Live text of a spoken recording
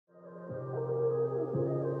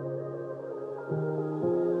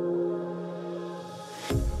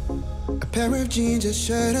pair of jeans, a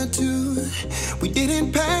shirt or two. We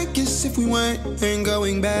didn't pack as if we weren't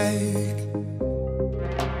going back.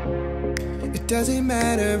 It doesn't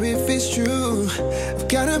matter if it's true. I've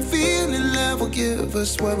got a feeling love will give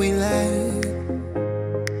us what we lack.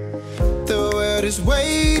 The world is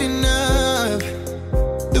waiting up.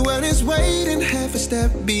 The world is waiting half a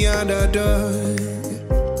step beyond our door.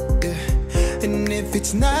 Yeah. And if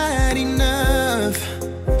it's not enough,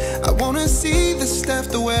 I wanna see the stuff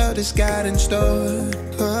the world has got in store.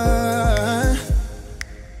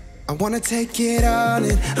 I wanna take it all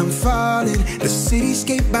in, I'm falling. The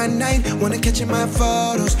cityscape by night, wanna catch in my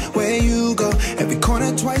photos. Where you go, every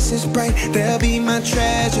corner twice as bright. They'll be my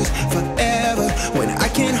treasures forever. When I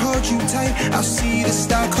can't hold you tight, I'll see the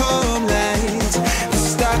Stockholm lights. The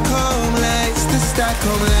Stockholm lights, the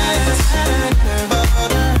Stockholm lights.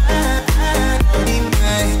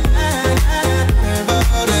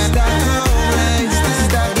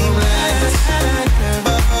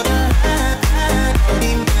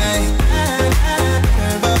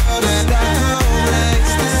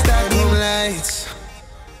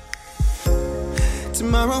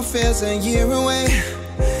 Tomorrow feels a year away,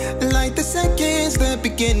 like the seconds, the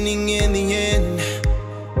beginning and the end.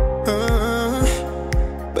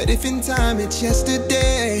 But if in time it's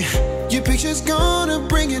yesterday, your picture's gonna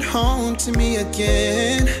bring it home to me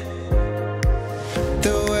again.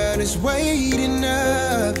 The world is waiting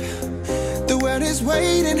up. The world is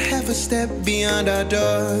waiting half a step beyond our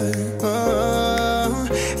door.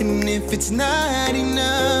 And if it's not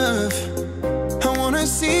enough, I wanna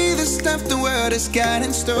see the stuff the world has got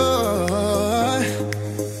in store.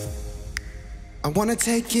 I wanna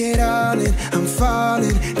take it all in, I'm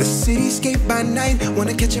falling. The cityscape by night,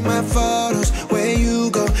 wanna catch in my photos. Where you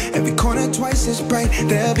go, every corner twice as bright.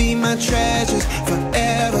 They'll be my treasures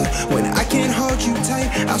forever. When I can't hold you tight,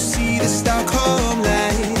 I'll see the Stockholm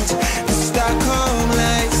lights. The Stockholm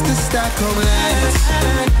lights, the Stockholm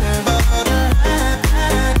lights.